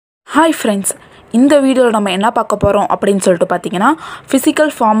Hi friends, இந்த வீடியோல நம்ம என்ன பார்க்க போறோம் அப்படினு சொல்லிட்டு பாத்தீங்கன்னா physical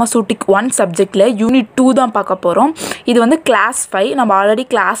pharmaceutic 1 சப்ஜெக்ட்ல யூனிட் 2 தான் பார்க்க போறோம். இது வந்து class 5. நம்ம ஆல்ரெடி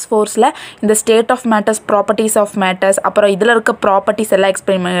class 4ல இந்த state of matters, properties of matters அப்புறம் இதல இருக்க properties எல்லாம்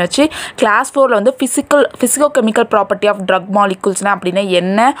எக்ஸ்பிளைன் பண்ணியாச்சு. class 4ல வந்து physicochemical property of drug molecules னா அப்படினா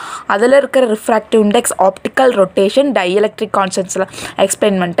என்ன, அதல இருக்க refractive index, optical rotation, dielectric constants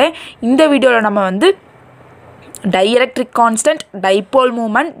explain பண்ணிட்டேன். இந்த வீடியோல நம்ம வந்து dielectric constant, dipole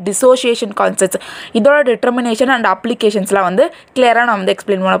moment, dissociation constants இதோட determination and applications லாம் வந்து clear-ஆ நான் வந்து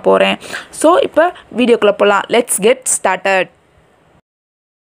explain பண்ண போறேன். So இப்போ வீடியோக்குள்ள போலாம். Let's get started.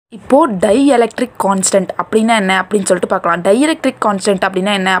 இப்போ dielectric constant அப்படினா என்ன அப்படினு சொல்லிட்டு பார்க்கலாம். dielectric constant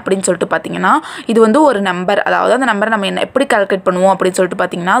அப்படினா என்ன அப்படினு சொல்லிட்டு பாத்தீங்கன்னா இது வந்து ஒரு நம்பர், அதாவது அந்த நம்பரை நம்ம எப்படி கால்குலேட் பண்ணுவோம் அப்படினு சொல்லிட்டு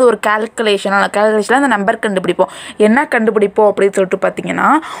பாத்தீங்கன்னா அது ஒரு கால்குலேஷன்ல அந்த நம்பர் கண்டுபிடிப்போம். என்ன கண்டுபிடிப்போம் அப்படினு சொல்லிட்டு பாத்தீங்கன்னா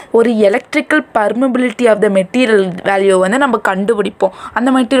ஒரு electrical permeability of the material value வந்து நம்ம கண்டுபிடிப்போம்.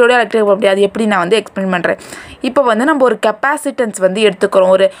 அந்த மெட்டீரியலோட எலக்ட்ரிக் ப்ராப்பர்ட்டி அது எப்படி நான் வந்து எக்ஸ்பிளைன் பண்றேன். இப்போ வந்து நம்ம ஒரு கெபாசிட்டன்ஸ் வந்து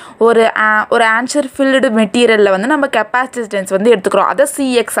எடுத்துக்கிறோம். ஒரு ஆன்சர் ஃபில்டு மெட்டீரியல்ல வந்து நம்ம கெபாசிட்டன்ஸ் வந்து எடுத்துக்கிறோம். அத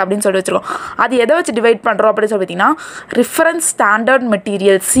Cx அப்படினு சொல்லி வச்சிருக்கோம். அது எதை வச்சு டிவைட் பண்றோம் அப்படி சொல்லி பாத்தீங்கன்னா ரெஃபரன்ஸ் ஸ்டாண்டர்ட்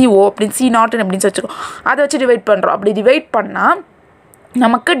மெட்டீரியல் CO அப்படினு C0 அப்படினு வச்சிருக்கோம். அதை வச்சு டிவைட் பண்றோம். அப்படி டிவைட் பண்ணா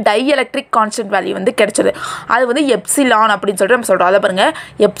நமக்கு dielectric constant value வந்து கிடைச்சது. அது வந்து எப்சிலான் அப்படினு சொல்லிட்டு நம்ம சொல்றோம். அத பாருங்க,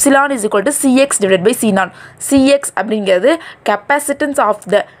 எப்சிலான் = Cx/C0. Cx அப்படிங்கிறது capacitance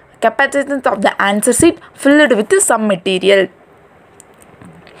of the answer sheet filled with some material.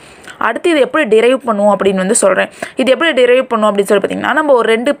 அடுத்து இது எப்படி டெரைவ் பண்ணுவோம் அப்படினு வந்து சொல்றேன். இது எப்படி டெரைவ் பண்ணுவோம் அப்படி சொல்லி பாத்தீங்கன்னா நம்ம ஒரு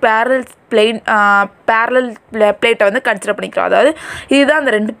ரெண்டு parallel plate வந்து கன்சிடர் பண்ணிக்கிறோம். அதாவது இதுதான்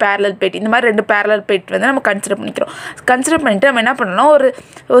அந்த ரெண்டு parallel plate. இந்த மாதிரி ரெண்டு parallel plate வந்து நம்ம கன்சிடர் பண்ணிக்கிறோம். கன்சிடர் பண்ணிட்டு நம்ம என்ன பண்ணனும்,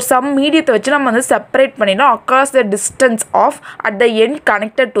 ஒரு சம் மீடியத்தை வச்சு நம்ம வந்து செப்பரேட் பண்ணிடணும் across the distance of at the end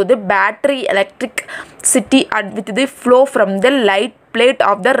connected to the battery electricity with the flow from the light plate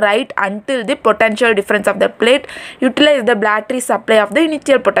of the right until the potential difference of the plate utilize the battery supply of the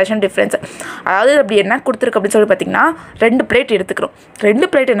initial potential difference. அதாவது அப்படி என்ன கொடுத்திருக்கு அப்படி சொல்லி பாத்தீங்கன்னா ரெண்டு plate எடுத்துக்கிறோம். ரெண்டு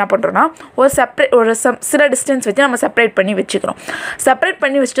பிளேட் என்ன பண்றோம்னா ஒரு சில டிஸ்டன்ஸ் வச்சு நம்ம செப்பரேட் பண்ணி வெச்சுக்கிறோம். செப்பரேட்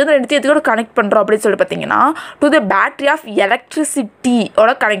பண்ணி வச்சிட்டு ரெண்டு இதோட கனெக்ட் பண்றோம் அப்படி சொல்லி பாத்தீங்கன்னா to the battery of electricity ஓட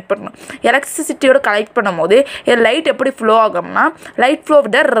கனெக்ட் பண்ணனும். எலக்ட்ரிசிட்டியோட கனெக்ட் பண்ணும்போது லைட் எப்படி ஃப்ளோ ஆகும்னா லைட் ஃப்ளோ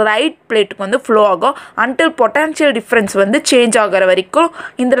வித் ரைட் பிளேட்டுக்கு வந்து ஃப்ளோ ஆகும் until potential difference வந்து சேஞ்ச் ஆகுற வரைக்கும்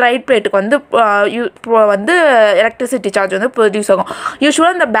இந்த ரைட் பிளேட்டுக்கு வந்து எலக்ட்ரிசிட்டி சார்ஜ் வந்து ப்ரொடியூஸ் ஆகும்.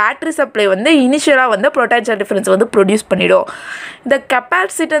 யூசுவலா இந்த பேட்டரி சப்ளை வந்து இனிஷியலா வந்து பொட்டன்ஷியல் டிஃபரன்ஸ் வந்து ப்ரொடியூஸ் பண்ணிடும். இந்த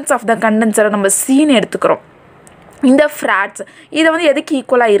கெபாசிட்டன்ஸ் ஆஃப் த கண்டென்சரை நம்ம சீன் எடுத்துக்கிறோம். இந்த ஃப்ராட்ஸ் இது வந்து எதுக்கு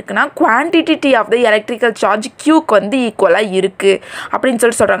ஈக்குவலாக இருக்குன்னா quantity of the electrical charge Qக்கு வந்து ஈக்குவலாக இருக்குது அப்படின்னு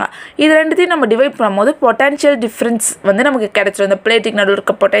சொல்கிறாங்க. இது ரெண்டுத்தையும் நம்ம டிவைட் பண்ணும்போது பொட்டன்ஷியல் டிஃப்ரென்ஸ் வந்து நமக்கு கிடைச்சிரும். இந்த பிளேட்டுக்கு நடுவில்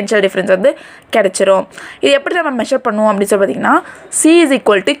இருக்க பொட்டன்ஷியல் டிஃப்ரென்ஸ் வந்து கிடைச்சிரும். இது எப்படி நம்ம மெஷர் பண்ணுவோம் அப்படின்னு சொல்லி பார்த்தீங்கன்னா C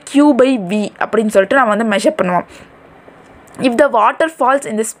 = Q/V அப்படின்னு சொல்லிட்டு நம்ம வந்து மெஷர் பண்ணுவோம். if the water falls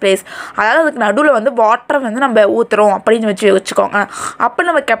in this place, அதாவது அதுக்கு நடுவில் வந்து வாட்டர் வந்து நம்ம ஊற்றுறோம் அப்படின்னு வச்சுக்கோங்க. அப்போ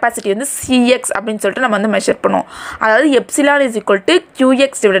நம்ம கெப்பாசிட்டி வந்து Cx அப்படின்னு சொல்லிட்டு நம்ம வந்து மெஷர் பண்ணுவோம். அதாவது எப்சிலான் =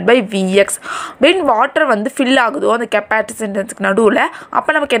 Qx/Vx. when வாட்டர் வந்து ஃபில் ஆகுதோ அந்த கெப்பாசிட்டன்ஸுக்கு நடுவில் அப்போ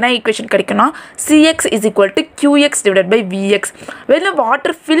நமக்கு என்ன ஈக்குவேஷன் கிடைக்கும்னா Cx = Qx/Vx. when the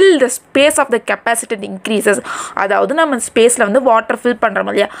water fill the space of the capacitance increases, அதாவது நம்ம ஸ்பேஸில் வந்து வாட்டர் ஃபில்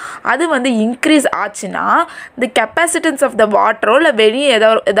பண்ணுறோம் இல்லையா, அது வந்து இன்க்ரீஸ் ஆச்சுன்னா the capacitance of the வாட்டரோ இல்லை வெளியே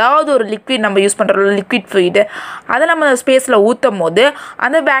ஏதாவது ஒரு லிக்விட் நம்ம யூஸ் பண்ணுறோம், லிக்விட் ஃப்ளூயிடு, அதை நம்ம ஸ்பேஸில் ஊற்றும் போது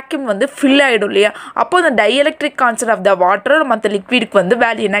அந்த வேக்யூம் வந்து ஃபில் ஆகிடும் இல்லையா. அப்போ அந்த dielectric constant of the water மற்ற லிக்விடுக்கு வந்து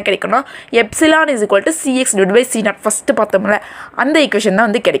வேல்யூ என்ன கிடைக்கும்னா எப்சிலான் = Cx/C0 ஃபஸ்ட்டு பார்த்தோம்ல அந்த ஈக்குவேஷன் தான்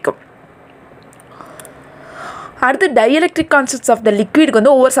வந்து கிடைக்கும். அடுத்து dielectric constants ஆஃப் த லிக்விடுக்கு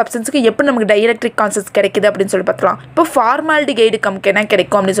வந்து ஒவ்வொரு சப்ஸ்டன்ஸுக்கு எப்படி நமக்கு dielectric constants கிடைக்குது அப்படின்னு சொல்லி பார்க்கலாம். இப்போ ஃபார்மால்டிகைடு நமக்கு என்ன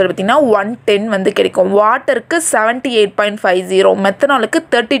கிடைக்கும் அப்படின்னு சொல்லி பார்த்தீங்கன்னா 110 வந்து கிடைக்கும். வாட்டருக்கு 78.50, மெத்தனாலுக்கு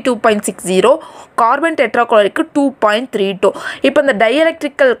 32.60, கார்பன் டெட்ராக்ளோரைடுக்கு 2.32. இப்போ இந்த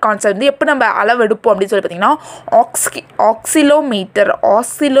dielectrical constant வந்து எப்படி நம்ம அளவு எடுப்போம் அப்படின்னு சொல்லி பார்த்தீங்கன்னா ஆக்சிலோமீட்டர்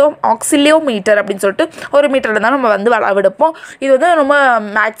அப்படின்னு சொல்லிட்டு ஒரு மீட்டரில் தான் நம்ம வந்து அளவு எடுப்போம். இது வந்து ரொம்ப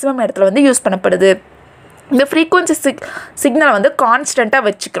மேக்ஸிமம் இடத்துல வந்து யூஸ் பண்ணப்படுது. இந்த ஃப்ரீக்வன்சி சிக்னலை வந்து கான்ஸ்டண்ட்டாக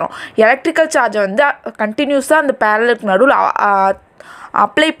வச்சுக்கிறோம். எலக்ட்ரிக்கல் சார்ஜை வந்து கண்டினியூஸாக அந்த பேரலுக்கு நடுவில்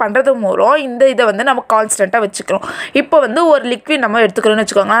அப்ளை பண்ணுறது மூலம் இந்த இதை வந்து நம்ம கான்ஸ்டண்ட்டாக வச்சுக்கிறோம். இப்போ வந்து ஒரு லிக்விட் நம்ம எடுத்துக்கிறோன்னு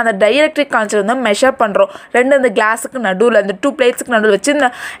வச்சுக்கோங்க. அந்த dielectric constant வந்து மெஷர் பண்ணுறோம். ரெண்டு அந்த கிளாஸுக்கு நடுவில் அந்த 2 பிளேட்ஸுக்கு நடுவில் வச்சு இந்த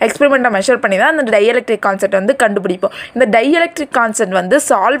எக்ஸ்பெரிமெண்ட்டை மெஷர் பண்ணி தான் அந்த dielectric constant வந்து கண்டுபிடிப்போம். இந்த dielectric constant வந்து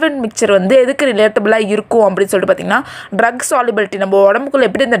சால்வெண்ட் மிக்சர் வந்து எதுக்கு ரிலேட்டபிளாக இருக்கும் அப்படின்னு சொல்லிட்டு பார்த்தீங்கன்னா ட்ரக் சாலிபிலிட்டி, நம்ம உடம்புக்குள்ளே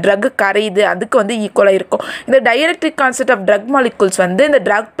எப்படி இந்த ட்ரக் கரையுது அதுக்கு வந்து ஈக்குவலாக இருக்கும். இந்த dielectric constant of drug molecules வந்து இந்த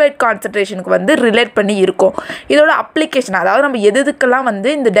ட்ரக் பிளேட் கான்சன்ட்ரேஷனுக்கு வந்து ரிலேட் பண்ணி இருக்கும். இதோட அப்ளிகேஷன், அதாவது நம்ம எதுக்கெல்லாம் இதுக்கெல்லாம் வந்து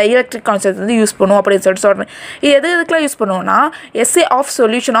இந்த டைஎலக்ட்ரிக் கான்செப்ட் வந்து யூஸ் பண்ணுவோம் அப்படின்னு சொல்கிறேன். இது எதுக்கெல்லாம் யூஸ் பண்ணுவோம்னா essay of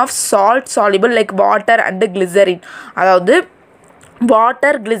solution of salt soluble like water and glycerin, அதாவது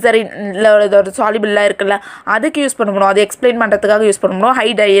வாட்டர் கிளிசரின்ல ஒரு சாலிபிளாக இருக்குல்ல அதுக்கு யூஸ் பண்ண முடியும், அதை எக்ஸ்பிளைன் பண்ணுறதுக்காக யூஸ் பண்ண முடியும் ஹை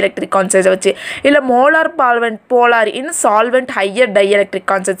டைஎலக்ட்ரிக் கான்செப்ட்ஸை வச்சு. இல்லை போலார் இன் சால்வெண்ட் ஹையர் டைஎலக்ட்ரிக்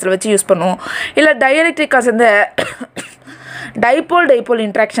கான்செப்ட்ஸில் வச்சு யூஸ் பண்ணுவோம். இல்லை டைஎலக்ட்ரிக் கான்செப்ட் டைபோல்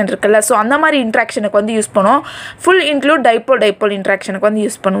இன்ட்ராக்ஷன் இருக்குல்ல, ஸோ அந்த மாதிரி இன்ட்ராக்ஷனுக்கு வந்து யூஸ் பண்ணுவோம். ஃபுல் இன்க்ளூட் டைபோல் இன்ட்ராக்ஷனுக்கு வந்து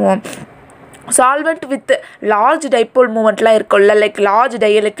யூஸ் பண்ணுவோம். சால்வெண்ட் வித் லார்ஜ் டைபோல் மூமெண்ட்லாம் இருக்குல்ல, லைக் லார்ஜ்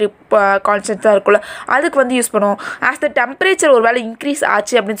டைஎலக்ட்ரிக் கான்செப்ட்லாம் இருக்குல்ல, அதுக்கு வந்து யூஸ் பண்ணுவோம். ஆஸ் த டெம்பரேச்சர் ஒரு வேளை இன்க்ரீஸ்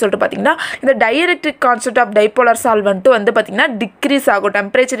ஆச்சு அப்படின்னு சொல்லிட்டு பார்த்தீங்கன்னா இந்த டைஎலக்ட்ரிக் கான்செப்ட் ஆஃப் டைபோலார் சால்வெண்ட்டு வந்து பார்த்திங்கன்னா டிக்ரீஸ் ஆகும்.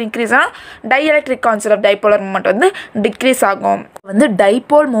 டெம்பரேச்சர் இன்க்ரீஸ் ஆனால் டைஎலக்ட்ரிக் கான்செப்ட் ஆஃப் டைபோலார் மூமெண்ட் வந்து டிக்ரீஸ் ஆகும். வந்து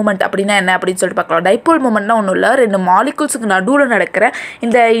டைபோல் மூமெண்ட் அப்படின்னா என்ன அப்படின்னு சொல்லிட்டு பார்க்கலாம். டைபோல் மூமெண்ட்னா ஒன்றும் இல்லை, ரெண்டு மாலிகுல்ஸுக்கு நடுவில் நடக்கிற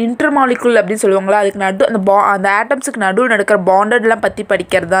இந்த இன்டர் மாலிகுல் அப்படின்னு சொல்லுவாங்களா, அதுக்கு அந்த ஆட்டம்ஸுக்கு நடுவில் நடக்கிற பாண்டட்லாம் பற்றி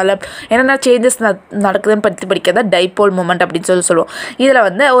படிக்கிறதால என்னென்ன சேஞ்சஸ் நடக்குதுன்னு பற்றி படிக்கிறதா டைபோல் மூமெண்ட் அப்படின்னு சொல்லுவோம். இதில்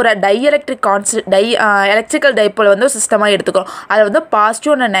வந்து ஒரு டைஎலக்ட்ரிக் எலக்ட்ரிக்கல் டைபோல் வந்து ஒரு சிஸ்டமாக எடுத்துக்கிறோம். அதை வந்து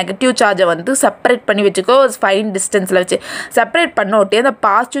பாசிட்டிவ் அண்ட் நெகட்டிவ் சார்ஜை வந்து செப்பரேட் பண்ணி வச்சுக்கோ, ஒரு ஃபைன் டிஸ்டன்ஸில் வச்சு செப்பரேட் பண்ண ஒட்டி அந்த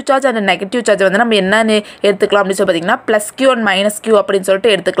பாசிட்டிவ் சார்ஜ் அண்ட் நெகட்டிவ் சார்ஜை வந்து நம்ம என்னென்னு எடுத்துக்கலாம் அப்படின்னு சொல்லி பார்த்தீங்கன்னா +Q அண்ட் -Q அப்படின்னு சொல்லிட்டு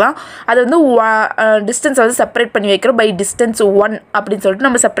எடுத்துக்கலாம். அது வந்து டிஸ்டன்ஸை வந்து செப்பரேட் பண்ணி வைக்கிறோம் பை டிஸ்டன்ஸ் 1 அப்படின்னு சொல்லிட்டு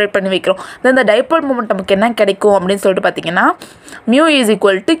நம்ம செப்பரேட் பண்ணி வைக்கிறோம். இந்த டைபோல் மூமெண்ட் நமக்கு என்ன கிடைக்கும் அப்படின்னு சொல்லிட்டு பார்த்தீங்கன்னா μ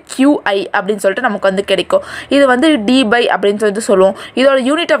 = QI அப்படின்னு சொல்லிட்டு நமக்கு வந்து கிடைக்கும். இது வந்து d/, அப்படின்னு சொல்லிட்டு சொல்லுவோம். இதோட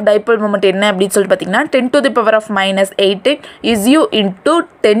யூனிட் ஆஃப் டைபோல் மூமெண்ட் என்ன அப்படின்னு சொல்லிட்டு பார்த்தீங்கன்னா 10⁻⁻18 ISU ×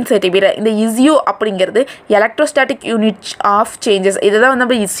 10 cm. இந்த ISU அப்படிங்கிறது எலக்ட்ரோஸ்டாட்டிக் யூனிட் ஆஃப் சேஞ்சஸ். இதை தான் வந்து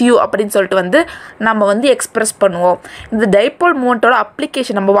நம்ம ISU அப்படின்னு சொல்லிட்டு வந்து நம்ம வந்து எக்ஸ்பிரஸ் பண்ணுவோம். இந்த டைபோல் மூமெண்ட்டோட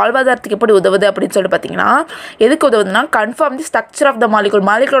அப்ளிகேஷன் நம்ம வாழ்வாதாரத்துக்கு எப்படி உதவுது அப்படின்னு சொல்லிட்டு பார்த்தீங்கன்னா எதுக்கு உதவுதுன்னா confirm the structure of the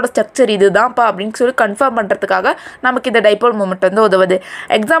மாலிகுலோட structure இதுதான்ப்பா அப்படின்னு சொல்லி கன்ஃபார்ம் பண்ணுறதுக்காக நமக்கு இந்த டைபோல் மூமெண்ட் வந்து உதவுது.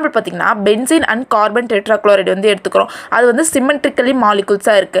 எக்ஸாம்பிள் பார்த்தீங்கன்னா பென்சீன் அண்ட் கார்பன் டெட்ராக்ளோரைடு வந்து எடுத்துக்கிறோம். அது வந்து சிமெட்ரிக்கலி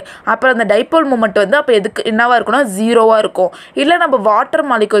மாலிகுல்ஸாக இருக்குது. அப்புறம் அந்த டைபோல் மூமெண்ட் வந்து அப்போ எதுக்கு என்னவாக இருக்குன்னா 0வாக இருக்கும். இல்லை நம்ம வாட்டர்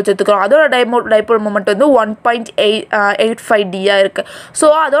மாலிகுல்ஸ் எடுத்துக்கிறோம், அதோட டைபோல் மூமெண்ட் வந்து 1.85 D இருக்குது. ஸோ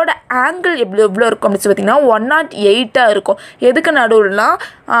அதோட ஆங்கிள் எவ்வளோ இருக்கும் அப்படின்னு சொல்லி பார்த்தீங்கன்னா 108 இருக்கும். எதுக்கு நடுவுலனா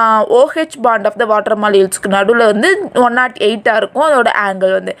OH bond of the water மாலிகுல்ஸ்க்கு நடுவில் வந்து 108 இருக்கும் அதோட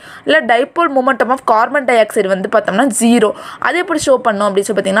ஆங்கிள் வந்து. இல்லை dipole momentum of carbon di oxide வந்து பார்த்தோம்னா 0. அது எப்படி ஷோ பண்ணோம் அப்படின்னு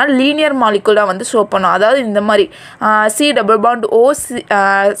சொல்லி பார்த்தீங்கன்னா லீனியர் மாலிகுலாக வந்து ஷோ பண்ணோம். அதாவது இந்த மாதிரி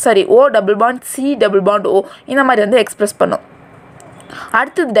O+C=O இந்த மாதிரி வந்து எக்ஸ்பிரஸ் பண்ணும்.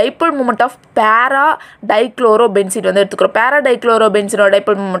 அடுத்தது டைபோல் மூமெண்ட் ஆஃப் பேரா டைக்ளோரோபென்சீன் வந்து எடுத்துக்கிறோம். பேரா டைக்ளோரோபென்சீனோட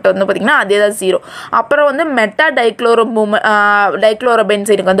டைபோல் மூமெண்ட் வந்து பார்த்திங்கன்னா அதே தான் 0. அப்புறம் வந்து மெட்டா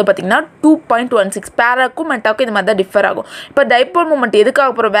டைக்ளோரோபென்சீனுக்கு வந்து பார்த்திங்கன்னா 2.16. பேராக்கும் மெட்டாக்கும் இந்த மாதிரி தான் டிஃபர் ஆகும். இப்போ டைபோல் மூமெண்ட் எதுக்காக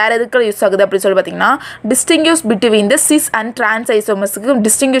அப்புறம் வேறு எதுக்கு யூஸ் ஆகுது அப்படின்னு சொல்லி பார்த்திங்கன்னா distinguish between the sis and trans ஐசோமர்ஸுக்கு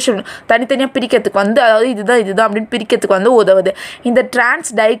டிஸ்டிங்யூஷன் தனித்தனியாக பிரிக்கிறதுக்கு வந்து அதாவது இதுதான் அப்படின்னு பிரிக்கிறதுக்கு வந்து உதவுது. இந்த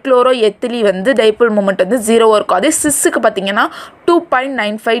டிரான்ஸ் டைக்ளோரோ எத்திலி வந்து டைபோல் மூமெண்ட் வந்து 0 இருக்கும். அதே சிஸ்ஸுக்கு பார்த்திங்கன்னா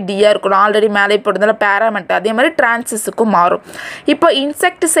 2.95 D இருக்கணும். ஆல்ரெடி மேலே போடுறதுனால பேராமெண்ட் அதே மாதிரி டிரான்சிஸுக்கும் மாறும். இப்போ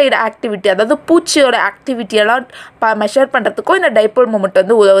இன்செக்டிசைடு ஆக்டிவிட்டி அதாவது பூச்சியோட ஆக்டிவிட்டியெல்லாம் மெஷர் பண்ணுறதுக்கும் இந்த டைபோல் மூமெண்ட்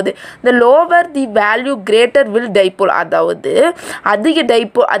வந்து உதவுது. இந்த lower the value greater will dipole, அதாவது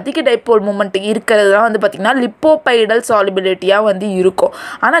அதிக டைபோல் மூமெண்ட் இருக்கிறதுலாம் வந்து பார்த்திங்கன்னா லிப்போபைடல் சாலிபிலிட்டியாக வந்து இருக்கும்.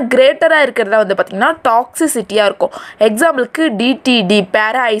 ஆனால் கிரேட்டராக இருக்கிறதுலாம் வந்து பார்த்திங்கன்னா டாக்ஸிசிட்டியாக இருக்கும். எக்ஸாம்பிளுக்கு DTD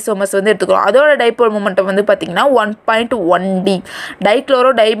பேரா ஐசோமர்ஸ் வந்து எடுத்துக்கிறோம். அதோட டைபோல் மூமெண்ட் வந்து பார்த்திங்கன்னா 1.1 D. டைக்ளோரோ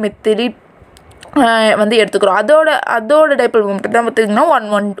டைமெத்திலி வந்து எடுத்துக்கிறோம். அதோட டைபோல் மூமெண்ட் தான் பார்த்திங்கன்னா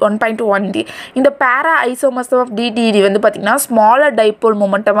 1.1 D. இந்த பேரா ஐசோமர்ஸ் ஆஃப் DTD வந்து பார்த்திங்கன்னா ஸ்மாலர் டைபோல்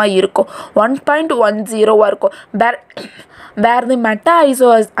மூமெண்டமாக இருக்கும், 1.10 இருக்கும். வேறு இந்த மெட்டா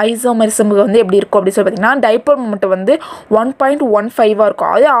ஐசோமரிசமுக்கு வந்து எப்படி இருக்கும் அப்படின்னு சொல்லி பார்த்தீங்கன்னா டைபோல் மூமெண்ட் வந்து 1.15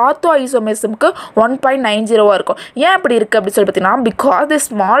 இருக்கும். அதே ஆர்த்தோ ஐசோமரிசமுக்கு 1.90 இருக்கும். ஏன் அப்படி இருக்குது அப்படின்னு சொல்லி பார்த்தீங்கன்னா because the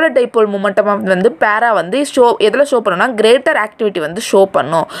smaller dipole momentum வந்து பேரா வந்து எதில் ஷோ பண்ணணும்னா கிரேட்டர் ஆக்டிவிட்டி வந்து ஷோ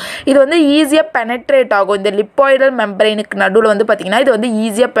பண்ணும். இது வந்து ஈஸியாக பெனட்ரேட் ஆகும். இந்த லிப்பாய்டல் மெம்பரைனுக்கு நடுவில் வந்து பார்த்திங்கன்னா இது வந்து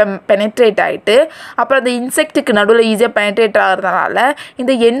ஈஸியாக பெனட்ரேட் ஆகிட்டு அப்புறம் அந்த இன்செக்ட்டுக்கு நடுவில் ஈஸியாக பெனட்ரேட் ஆகிறதுனால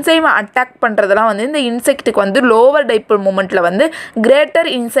இந்த என்சைமை அட்டாக் பண்ணுறதெல்லாம் வந்து இந்த இன்செக்ட்டுக்கு வந்து லோவர் டைபோல் மூமெண்ட் வந்து கிரேட்டர்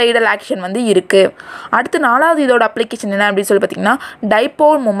இன்சைடல் ஆக்ஷன் வந்து இருக்குது. அடுத்து 4வது இதோட அப்ளிகேஷன் என்ன அப்படின்னு சொல்லி பார்த்தீங்கன்னா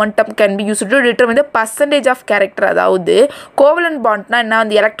dipole momentum can be used to determine the percentage of character. அதாவது கோவலன்ட் பாண்ட்னா என்ன,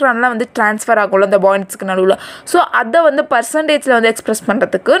 அந்த எலக்ட்ரான்லாம் வந்து ட்ரான்ஸ்ஃபர் ஆகும்ல அந்த பாண்ட்ஸ்க்கு நடுவில். ஸோ அதை வந்து பர்சன்டேஜில் வந்து எக்ஸ்பிரஸ்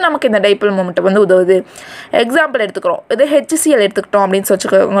பண்ணுறதுக்கு நமக்கு இந்த டைபோல் மொமெண்டம் வந்து உதவுது. எக்ஸாம்பிள் எடுத்துக்கிறோம், இது HCl எடுத்துக்கிட்டோம் அப்படின்னு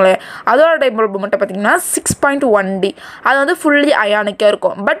சொல்லிக்கோங்களேன். அதோட டைபோல் மொமெண்டம் பார்த்தீங்கன்னா 6.1 D. அது வந்து ஃபுல்லி அயானிக்காக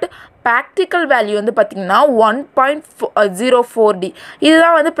இருக்கும். பட் ப்ராக்டிக்கல் வேல்யூ வந்து பார்த்திங்கன்னா 1.04D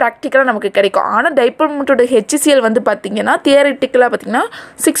இதுதான் வந்து ப்ராக்டிக்கலாக நமக்கு கிடைக்கும். ஆனால் டைபோல் மொமெண்டோட HCl வந்து பார்த்திங்கன்னா தியரிட்டிக்கலாக பார்த்திங்கன்னா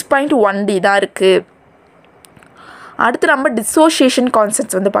 6.1D தான் இருக்குது. அடுத்து நம்ம டிசோசியேஷன்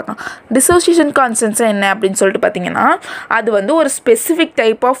கான்செப்ட்ஸ் வந்து பார்க்கலாம். டிசோசியேஷன் கான்செப்ட்ஸ் என்ன அப்படின்னு சொல்லிட்டு பார்த்தீங்கன்னா அது வந்து ஒரு specific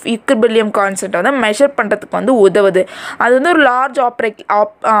type of equilibrium concept வந்து மெஷர் பண்ணுறதுக்கு வந்து உதவுது. அது வந்து ஒரு லார்ஜ்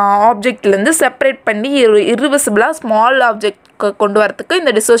ஆப்ஜெக்ட்லேருந்து செப்பரேட் பண்ணி இர்ரிவர்சிபிளாக ஸ்மால் ஆப்ஜெக்ட் கொண்டு வரதுக்கு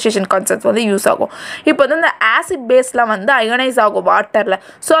இந்த டிசோசியேஷன் கான்செப்ட் வந்து யூஸ் ஆகும். இப்போ வந்து இந்த ஆசிட் பேஸ்லாம் வந்து அயோனைஸ் ஆகும் வாட்டரில்.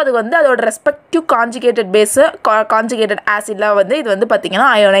 ஸோ அது வந்து அதோட ரெஸ்பெக்டிவ் கான்ஜுகேட்டட் பேஸு கான்ஜுகேட்டட் ஆசிட்லாம் வந்து இது வந்து பார்த்திங்கன்னா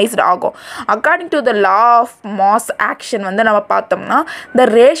அயோனைஸ்ட் ஆகும். According to the law of mass action வந்து நம்ம பார்த்தோம்னா இந்த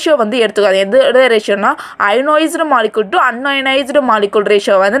ரேஷியோ வந்து எடுத்துக்காது. எந்த ரேஷியோனா ionised molecule to அன்அயனைஸ்டு molecule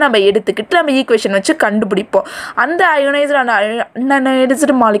ratio வந்து நம்ம எடுத்துக்கிட்டு நம்ம ஈக்குவேஷன் வச்சு கண்டுபிடிப்போம். அந்த அயனைஸ்டு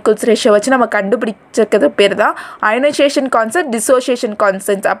அன்அயனைஸ்டு மாலிகுல்ஸ் ரேஷியோ வச்சு நம்ம கண்டுபிடிச்சது பேர் தான் அயனைசேஷன் கான்செப்ட், டிசோசியேஷன்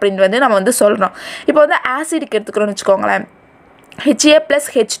கான்செப்ட் அப்படின்னு வந்து நம்ம வந்து சொல்கிறோம். இப்போ வந்து ஆசிடுக்கு எடுத்துக்கிறோம்னு வச்சுக்கோங்களேன். HA plus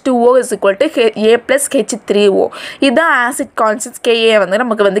H2O is equal to A plus H3O. இதுதான் ஆசிட் கான்செப்ட்ஸ் Ka வந்து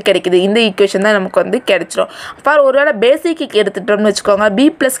நமக்கு வந்து கிடைக்குது. இந்த ஈக்குவேஷன் தான் நமக்கு வந்து கிடைச்சிடும். அப்போ ஒருவேளை பேசிக்கு எடுத்துட்டோம்னு வச்சுக்கோங்க. B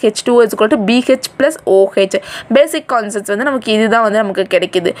plus H2O is equal to BH plus OH. Basic concepts வந்து நமக்கு இதுதான் வந்து நமக்கு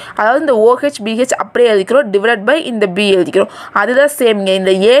கிடைக்குது. அதாவது இந்த OH BH அப்படியே எழுதிக்கிறோம், டிவைட் பை இந்த B எழுதிக்கிறோம். அதுதான் சேம்ங்க.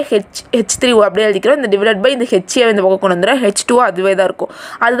 இந்த H3O அப்படியே எழுதிக்கிறோம், இந்த டிவைட் பை இந்த HA இந்த பக்கம் கொண்டு வந்துடும், H2O அதுவே தான் இருக்கும்.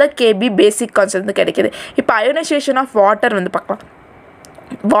 அதுதான் KB பேசிக் கான்செப்ட் வந்து கிடைக்குது. இப்போ அயனைசேஷன் ஆஃப் வாட்டர் வந்து பார்க்கலாம்.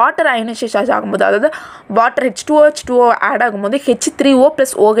 வாட்டர் அயனைசேஷன் ஆகும்போது அதாவது வாட்டர் H2O ஆட் ஆகும்போது H3O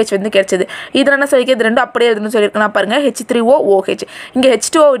 + OH வந்து கிடைச்சது. இதில் என்ன சொல்லிக்கிறது ரெண்டும் அப்படியே எழுதுன்னு சொல்லியிருக்கேன் பாருங்கள். H3O OH இங்கே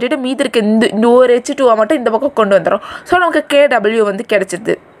H2O விட்டுட்டு மீதி இருக்க இந்த ஒரு H2O மட்டும் இந்த பக்கம் கொண்டு வந்துடும். ஸோ நமக்கு KW வந்து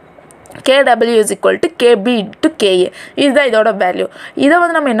கிடைச்சிது. KW is equal to KB into KA. இதுதான் இதோட வேல்யூ. இதை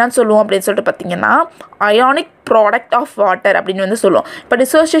வந்து நம்ம என்ன சொல்லுவோம் அப்படின்னு சொல்லிட்டு பார்த்தீங்கன்னா அயானிக் ப்ராடக்ட் ஆஃப் வாட்டர் அப்படின்னு வந்து சொல்லுவோம். இப்போ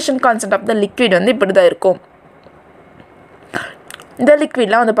dissociation concept of the liquid வந்து இப்படி தான் இருக்கும். இந்த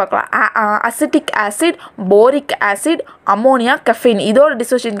லிக்விட்லாம் வந்து பார்க்கலாம். Acetic acid, boric acid, ammonia, caffeine. இதோட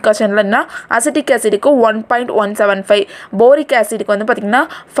டிசோசியேஷன் கான்செப்ட்ல என்ன அசிட்டிக் ஆசிடுக்கு 1.175, போரிக் ஆசிடுக்கு வந்து பார்த்திங்கன்னா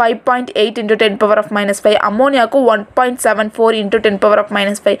 5.8 × 10⁻⁻5, அமோனியாவுக்கு 1.74 ×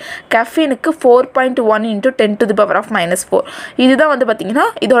 10⁻⁻5, கஃபீனுக்கு 4.1 × 10⁻⁻4. இதுதான் வந்து பார்த்திங்கன்னா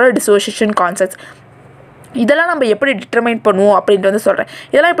இதோட டிசோசியேஷன் கான்செப்ட்ஸ். இதெல்லாம் நம்ம எப்படி டிட்டர்மைன் பண்ணுவோம் அப்படின்ட்டு வந்து சொல்கிறேன்.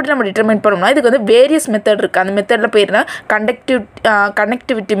 இதெல்லாம் எப்படி நம்ம டிட்டர்மைன் பண்ணோம்னா இதுக்கு வந்து வேரியஸ் மெத்தட் இருக்குது. அந்த மெத்தடில் பேர்னா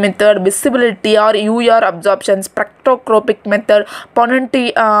conductivity method, visibility R you are absorption, spectroscopic method,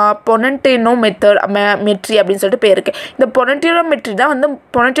 பொனன்டினோ மெட்ரி அப்படின்னு சொல்லிட்டு பேர் இருக்குது. இந்த பொனன்டினோமெட்ரி தான் வந்து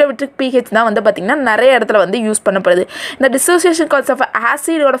பொனன்டினோமெட்ரிக் பிஹெச் தான் வந்து பார்த்திங்கன்னா நிறைய இடத்துல வந்து யூஸ் பண்ணப்படுது. இந்த டிசோசியேஷன் கான்செப்ட் ஆஃப்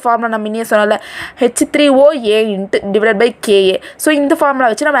ஆசிடோட ஃபார்முலா நம்ம இன்னும் சொன்னால H3OA divide by KA. So இந்த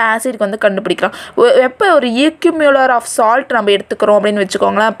ஃபார்முலா வச்சு நம்ம ஆசிடுக்கு வந்து கண்டுபிடிக்கலாம். எப்போ ஒரு ஈக்யூமுலர் ஆஃப் சால்ட் நம்ம எடுத்துக்கிறோம் அப்படின்னு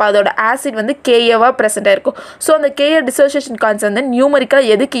வச்சுக்கோங்களேன். அப்போ அதோட ஆசிட் வந்து KAவாக ப்ரெசென்ட்டாக இருக்கும். ஸோ அந்த KA டிசோசியேஷன் கான்செப்ட் வந்து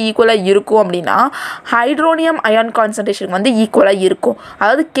நியூமரிக்கலாக எதுக்கு ஈக்குவலாக இருக்கும் அப்படின்னா ஹைட்ரோனியம் அயான் கான்சன்ட்ரேஷன் வந்து ஈக்குவலாக இருக்கும்.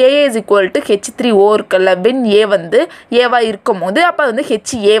 அதாவது KA is equal to H3O இருக்குல்ல, வென் A வந்து ஏவாக இருக்கும் போது அப்போ வந்து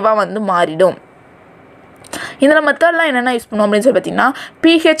HAவாக வந்து மாறிடும். இந்த மெத்தட்லாம் என்னென்ன யூஸ் பண்ணுவோம் அப்படின்னு சொல்லி பார்த்தீங்கன்னா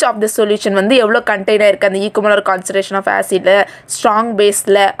pH ஆஃப் த சொல்யூஷன் வந்து எவ்வளோ கண்டெய்னாக இருக்குது அந்த ஈக்குவலர் கான்சன்ட்ரேஷன் ஆஃப் ஆசிடில், ஸ்ட்ராங்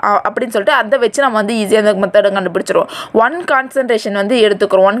பேஸில் அப்படின்னு சொல்லிட்டு அதை வச்சு நம்ம வந்து ஈஸியாக அந்த மெத்தடை கண்டுபிடிச்சிருவோம். 1 கான்சன்ட்ரேஷன் வந்து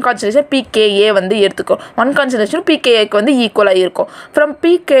எடுத்துக்கிறோம், 1 கான்சன்ட்ரேஷன் pKa வந்து எடுத்துக்கிறோம், 1 கான்சன்ட்ரேஷன் pKaக்கு வந்து ஈக்குவலாக இருக்கும். ஃப்ரம்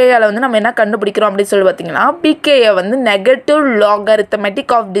pKaல வந்து நம்ம என்ன கண்டுபிடிக்கிறோம் அப்படின்னு சொல்லி பார்த்தீங்கன்னா pKa வந்து நெகட்டிவ்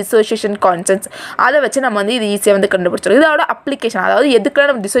லாகரித்தமெட்டிக் ஆஃப் டிசோசியேஷன் கான்செப்ட்ஸ். அதை வச்சு நம்ம வந்து இது ஈஸியாக வந்து கண்டுபிடிச்சிடும். இதோட அப்ளிகேஷன் அதாவது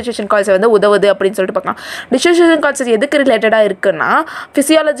எதுக்குலாம் நம்ம டிசோசியேஷன் கான்செப்ட் வந்து உதவுது அப்படின்னு சொல்லிட்டு பார்க்கலாம். டிசோசியேஷன் கான்செப்ட் எதுக்கு ரிலேட்டடாக இருக்குன்னா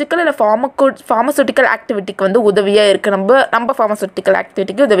ஃபிசியாலஜிக்கல் இல்லை ஃபார்மசூட்டிக்கல் ஆக்டிவிட்டிக்கு வந்து உதவியாக இருக்குது. நம்ம ஃபார்மசூட்டிக்கல்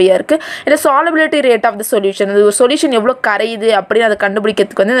ஆக்டிவிட்டிக்கு உதவியாக இருக்குது. இல்லை solubility rate of the solution, ஒரு சொல்யூஷன் எவ்வளோ கரையுது அப்படின்னு அதை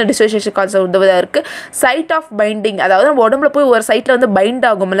கண்டுபிடிக்கிறதுக்கு வந்து இந்த டிசோசியேஷன் கான்செப்ட் உதவியாக இருக்குது. சைட் ஆஃப் பைண்டிங் அதாவது நம்ம உடம்புல போய் ஒரு சைட்டில் வந்து பைண்ட்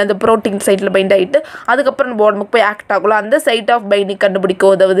ஆகும் இல்லை, அந்த ப்ரோட்டீன் சைட்டில் பைண்ட் ஆகிட்டு அதுக்கப்புறம் நம்ம உடம்புக்கு போய் ஆக்ட் ஆகலாம், அந்த சைட் ஆஃப் பைண்டிங்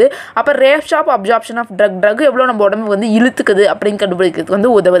கண்டுபிடிக்க உதவுது. அப்போ rate of absorption of drug எவ்வளோ நம்ம உடம்பு வந்து இழுத்துக்குது அப்படின்னு கண்டுபிடிக்கிறதுக்கு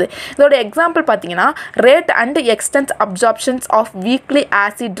வந்து உதவுது. இதோட எக்ஸாம்பிள் பார்த்தீங்கன்னா rate and extent absorptions of weakly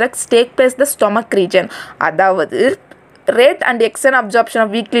acid drugs take place the stomach region. அதாவது rate and extend absorption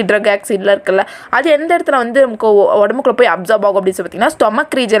of weekly drug ஆக்சிடில் இருக்குல்ல, அது எந்த இடத்துல வந்து நமக்கு உடம்புக்குள்ள போய் அப்சார்ப் ஆகும் அப்படின்னு சொல்லி பார்த்தீங்கன்னா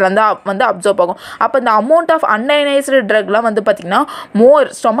ஸ்டொமக் ரீஜன் வந்து அப்சார்ப் ஆகும். அப்போ இந்த அமௌண்ட் ஆஃப் அன்அயனைஸ்டு ட்ரக்லாம் வந்து பார்த்திங்கன்னா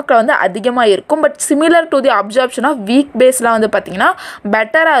ஸ்டொமக்கில் வந்து அதிகமாக இருக்கும். But similar to the absorption of week பேஸ்லாம் வந்து பார்த்திங்கன்னா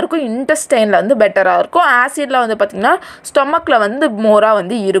பெட்டராக இருக்கும், இன்டெஸ்டைனில் வந்து பெட்டராக இருக்கும். ஆசிடில் வந்து பார்த்திங்கன்னா ஸ்டொமக்கில் வந்து மோராக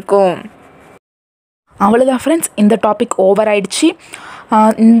வந்து இருக்கும். அவ்வளோதான் ஃப்ரெண்ட்ஸ், இந்த டாபிக் ஓவர் ஆயிடுச்சு.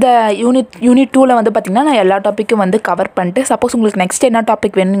 இந்த யூனிட் 2ல வந்து பார்த்திங்கன்னா நான் எல்லா டாப்பிக்கும் வந்து கவர் பண்ணிட்டு சப்போஸ் உங்களுக்கு நெக்ஸ்ட் என்ன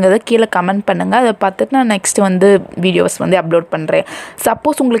டாபிக் வேணுங்கிறத கீழே கமெண்ட் பண்ணுங்கள். அதை பார்த்துட்டு நான் நெக்ஸ்ட் வந்து வீடியோஸ் வந்து அப்லோட் பண்ணுறேன்.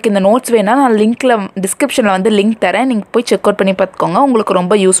 சப்போஸ் உங்களுக்கு இந்த நோட்ஸ் வேணால் நான் லிங்க்கில் டிஸ்கிரிப்ஷனில் வந்து லிங்க் தரேன். நீங்கள் போய் செக் அவுட் பண்ணி பார்த்துக்கோங்க. உங்களுக்கு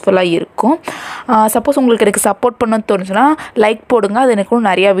ரொம்ப யூஸ்ஃபுல்லாக இருக்கும். சப்போஸ் உங்களுக்கு எனக்கு சப்போர்ட் பண்ண தோணுச்சுன்னா லைக் போடுங்க. அது எனக்கும்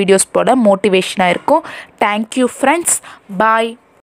நிறையா வீடியோஸ் போட மோட்டிவேஷனாக இருக்கும். Thank you friends. பாய்.